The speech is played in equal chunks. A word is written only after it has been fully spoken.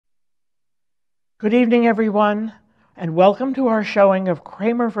Good evening, everyone, and welcome to our showing of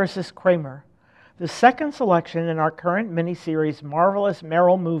Kramer vs. Kramer, the second selection in our current miniseries Marvelous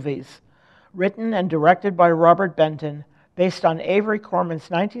Meryl Movies, written and directed by Robert Benton, based on Avery Corman's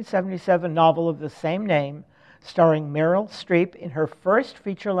 1977 novel of the same name, starring Meryl Streep in her first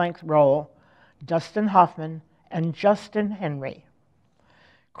feature-length role, Dustin Hoffman, and Justin Henry.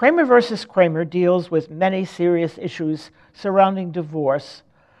 Kramer vs. Kramer deals with many serious issues surrounding divorce,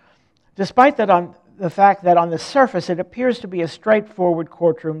 despite the fact that on the surface it appears to be a straightforward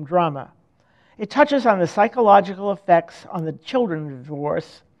courtroom drama. It touches on the psychological effects on the children of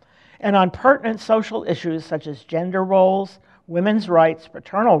divorce and on pertinent social issues such as gender roles, women's rights,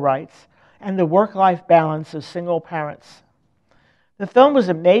 paternal rights, and the work-life balance of single parents. The film was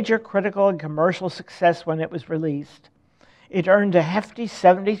a major critical and commercial success when it was released. It earned a hefty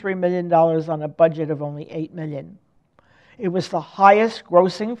 $73 million on a budget of only $8 million. It was the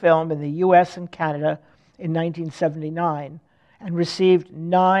highest-grossing film in the U.S. and Canada in 1979 and received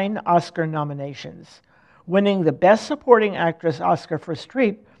 9 Oscar nominations, winning the Best Supporting Actress Oscar for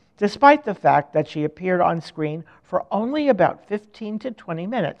Streep, despite the fact that she appeared on screen for only about 15 to 20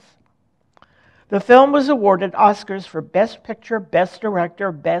 minutes. The film was awarded Oscars for Best Picture, Best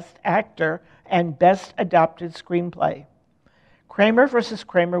Director, Best Actor, and Best Adapted Screenplay. Kramer vs.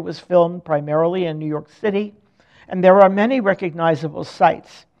 Kramer was filmed primarily in New York City, and there are many recognizable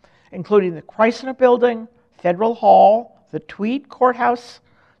sites, including the Chrysler Building, Federal Hall, the Tweed Courthouse,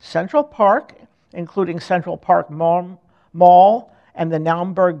 Central Park, including Central Park Mall and the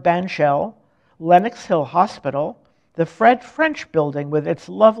Naumburg Bandshell, Lenox Hill Hospital, the Fred French Building with its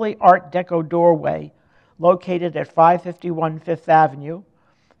lovely Art Deco doorway located at 551 Fifth Avenue,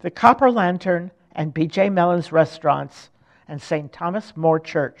 the Copper Lantern and B.J. Mellon's restaurants, and St. Thomas More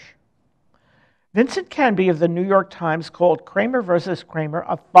Church. Vincent Canby of the New York Times called Kramer vs. Kramer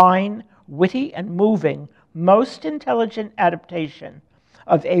a fine, witty, and moving, most intelligent adaptation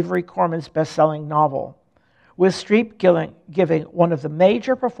of Avery Corman's best-selling novel, with Streep giving one of the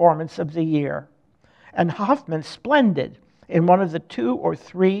major performances of the year, and Hoffman splendid in one of the 2 or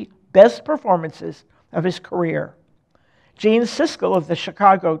 3 best performances of his career. Gene Siskel of the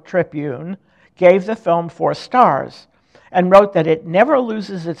Chicago Tribune gave the film 4 stars, and wrote that it never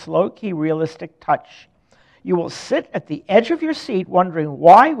loses its low-key realistic touch. You will sit at the edge of your seat wondering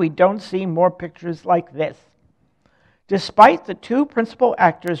why we don't see more pictures like this. Despite the 2 principal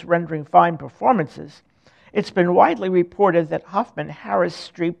actors rendering fine performances, it's been widely reported that Hoffman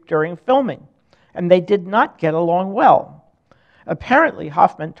harassed Streep during filming, and they did not get along well. Apparently,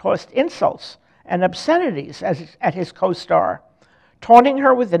 Hoffman tossed insults and obscenities at his co-star, taunting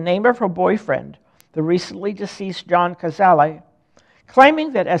her with the name of her boyfriend, the recently deceased John Cazale,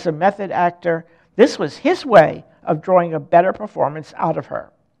 claiming that as a method actor, this was his way of drawing a better performance out of her.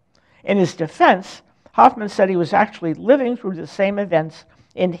 In his defense, Hoffman said he was actually living through the same events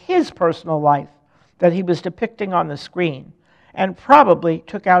in his personal life that he was depicting on the screen, and probably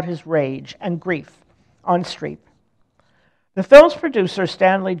took out his rage and grief on Streep. The film's producer,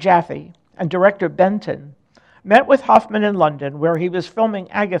 Stanley Jaffe, and director Benton met with Hoffman in London, where he was filming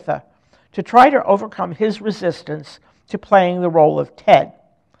Agatha, to try to overcome his resistance to playing the role of Ted.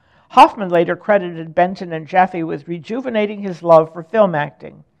 Hoffman later credited Benton and Jaffe with rejuvenating his love for film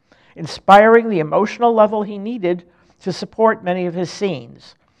acting, inspiring the emotional level he needed to support many of his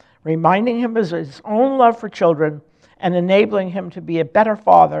scenes, reminding him of his own love for children and enabling him to be a better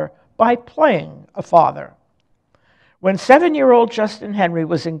father by playing a father. When 7-year-old Justin Henry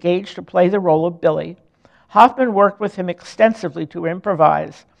was engaged to play the role of Billy, Hoffman worked with him extensively to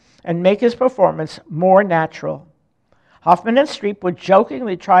improvise and make his performance more natural. Hoffman and Streep would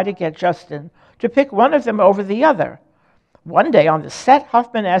jokingly try to get Justin to pick one of them over the other. One day on the set,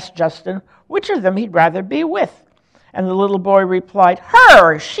 Hoffman asked Justin which of them he'd rather be with, and the little boy replied,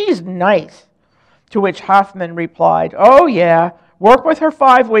 "Her, she's nice." To which Hoffman replied, "Oh yeah, work with her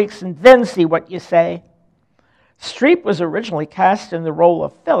 5 weeks and then see what you say." Streep was originally cast in the role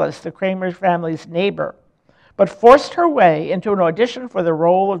of Phyllis, the Kramer family's neighbor, but forced her way into an audition for the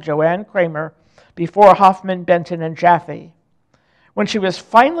role of Joanne Kramer before Hoffman, Benton, and Jaffe. When she was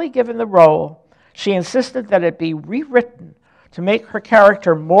finally given the role, she insisted that it be rewritten to make her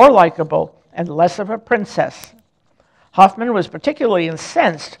character more likable and less of a princess. Hoffman was particularly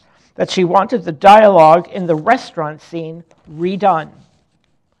incensed that she wanted the dialogue in the restaurant scene redone.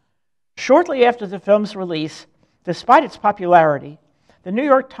 Shortly after the film's release, despite its popularity, the New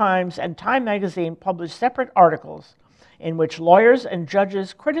York Times and Time magazine published separate articles in which lawyers and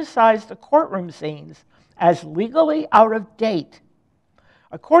judges criticized the courtroom scenes as legally out of date.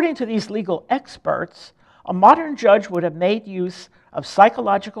 According to these legal experts, a modern judge would have made use of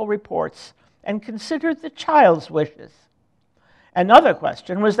psychological reports and considered the child's wishes. Another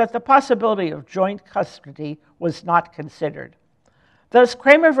question was that the possibility of joint custody was not considered. Thus,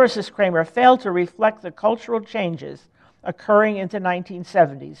 Kramer versus Kramer failed to reflect the cultural changes occurring in the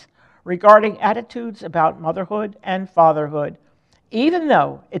 1970s regarding attitudes about motherhood and fatherhood, even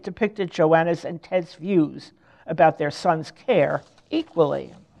though it depicted Joanna's and Ted's views about their son's care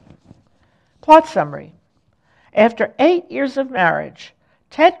equally. Plot summary. After 8 years of marriage,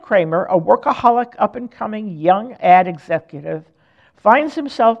 Ted Kramer, a workaholic, up-and-coming young ad executive, finds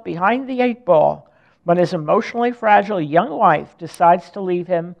himself behind the 8 ball when his emotionally fragile young wife decides to leave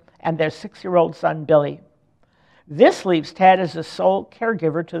him and their 6-year-old son, Billy. This leaves Ted as the sole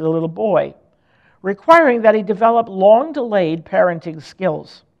caregiver to the little boy, requiring that he develop long-delayed parenting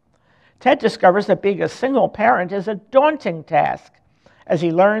skills. Ted discovers that being a single parent is a daunting task as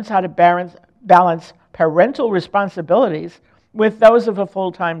he learns how to balance parental responsibilities with those of a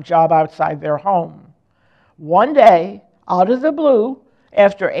full-time job outside their home. One day, out of the blue,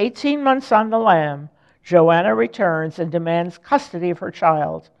 after 18 months on the lam, Joanna returns and demands custody of her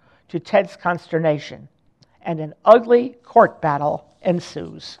child, to Ted's consternation, and an ugly court battle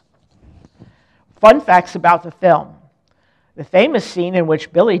ensues. Fun facts about the film. The famous scene in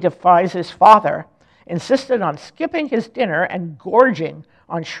which Billy defies his father, insisted on skipping his dinner and gorging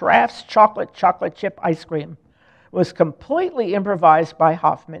on Schrafft's chocolate chip ice cream, was completely improvised by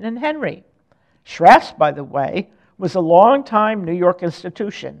Hoffman and Henry. Schrafft's, by the way, was a long-time New York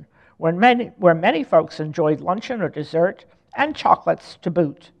institution where many folks enjoyed luncheon or dessert and chocolates to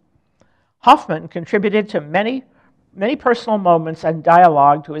boot. Hoffman contributed to many personal moments and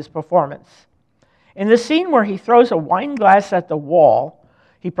dialogue to his performance. In the scene where he throws a wine glass at the wall,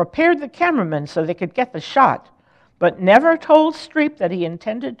 he prepared the cameramen so they could get the shot, but never told Streep that he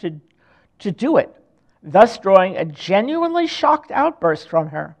intended to do it, thus drawing a genuinely shocked outburst from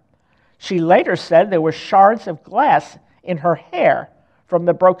her. She later said there were shards of glass in her hair from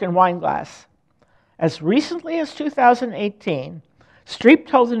the broken wine glass. As recently as 2018, Streep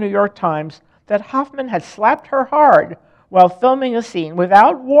told the New York Times that Hoffman had slapped her hard while filming a scene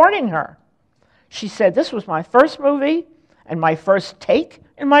without warning her. She said, "This was my first movie and my first take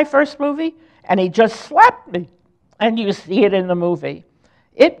in my first movie, and he just slapped me." And you see it in the movie.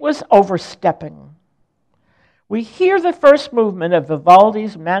 It was overstepping. We hear the first movement of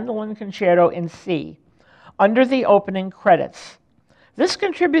Vivaldi's Mandolin Concerto in C under the opening credits. This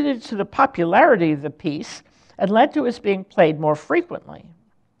contributed to the popularity of the piece and led to its being played more frequently.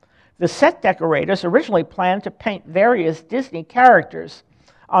 The set decorators originally planned to paint various Disney characters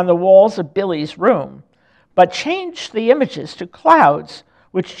on the walls of Billy's room, but changed the images to clouds,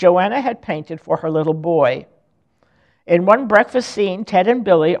 which Joanna had painted for her little boy. In one breakfast scene, Ted and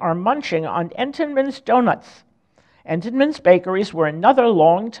Billy are munching on Entenmann's donuts. Entenmann's bakeries were another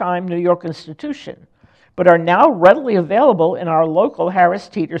long-time New York institution, but are now readily available in our local Harris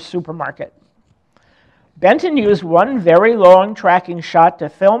Teeter supermarket. Benton used one very long tracking shot to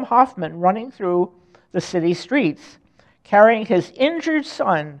film Hoffman running through the city streets, carrying his injured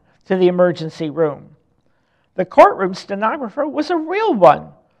son to the emergency room. The courtroom stenographer was a real one.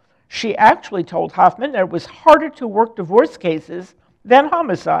 She actually told Hoffman that it was harder to work divorce cases than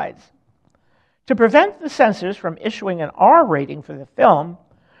homicides. To prevent the censors from issuing an R rating for the film,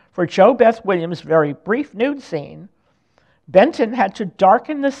 for Jo Beth Williams' very brief nude scene, Benton had to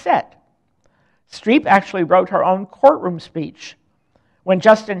darken the set. Streep actually wrote her own courtroom speech. When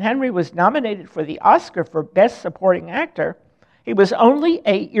Justin Henry was nominated for the Oscar for Best Supporting Actor, he was only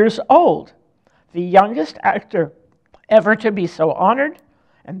 8 years old, the youngest actor ever to be so honored,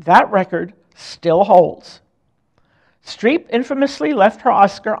 and that record still holds. Streep infamously left her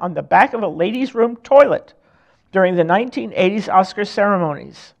Oscar on the back of a ladies' room toilet during the 1980s Oscar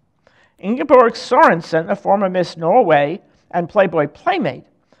ceremonies. Ingeborg Sorensen, a former Miss Norway and Playboy playmate,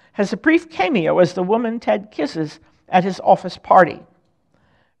 has a brief cameo as the woman Ted kisses at his office party.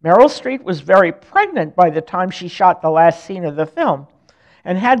 Meryl Streep was very pregnant by the time she shot the last scene of the film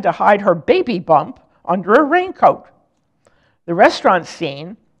and had to hide her baby bump under a raincoat. The restaurant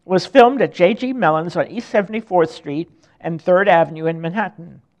scene was filmed at J.G. Mellon's on East 74th Street and 3rd Avenue in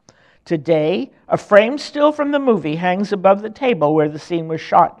Manhattan. Today, a framed still from the movie hangs above the table where the scene was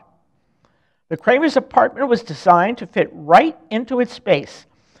shot. The Kramer's apartment was designed to fit right into its space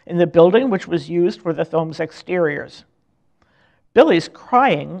in the building which was used for the film's exteriors. Billy's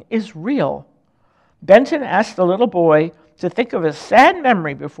crying is real. Benton asked the little boy to think of a sad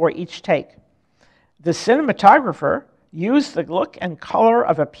memory before each take. The cinematographer used the look and color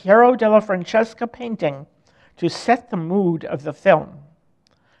of a Piero della Francesca painting to set the mood of the film.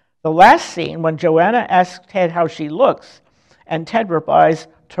 The last scene, when Joanna asks Ted how she looks, and Ted replies,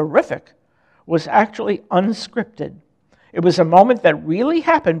 "Terrific," was actually unscripted. It was a moment that really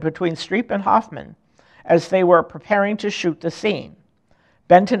happened between Streep and Hoffman as they were preparing to shoot the scene.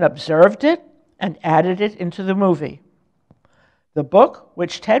 Benton observed it and added it into the movie. The book,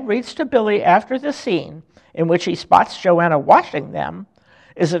 which Ted reads to Billy after the scene in which he spots Joanna washing them,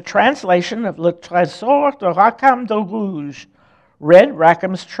 is a translation of Le Trésor de Rackham de Rouge, Red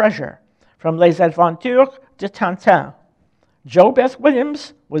Rackham's Treasure, from Les Aventures de Tintin. Jo Beth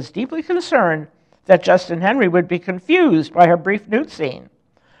Williams was deeply concerned that Justin Henry would be confused by her brief nude scene,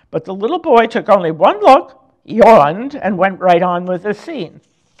 but the little boy took only one look, yawned, and went right on with the scene.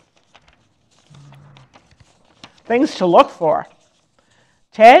 Things to look for.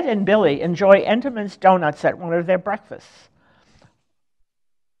 Ted and Billy enjoy Entenmann's donuts at one of their breakfasts.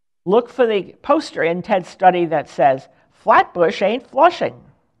 Look for the poster in Ted's study that says, "Flatbush ain't flushing."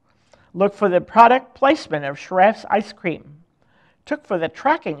 Look for the product placement of Schraff's ice cream. Look for the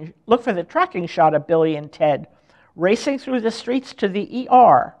tracking shot of Billy and Ted racing through the streets to the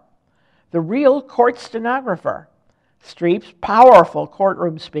ER. The real court stenographer. Streep's powerful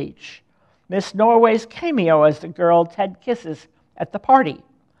courtroom speech. Miss Norway's cameo as the girl Ted kisses at the party.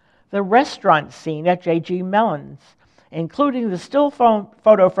 The restaurant scene at J.G. Mellon's, including the still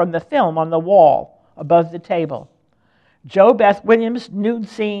photo from the film on the wall above the table. Jo Beth Williams' nude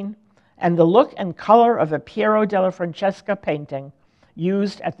scene, and the look and color of a Piero della Francesca painting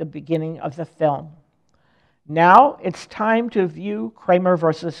used at the beginning of the film. Now it's time to view Kramer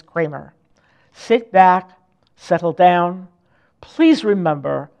versus Kramer. Sit back, settle down. Please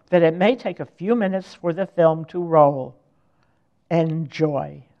remember that it may take a few minutes for the film to roll.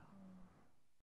 Enjoy.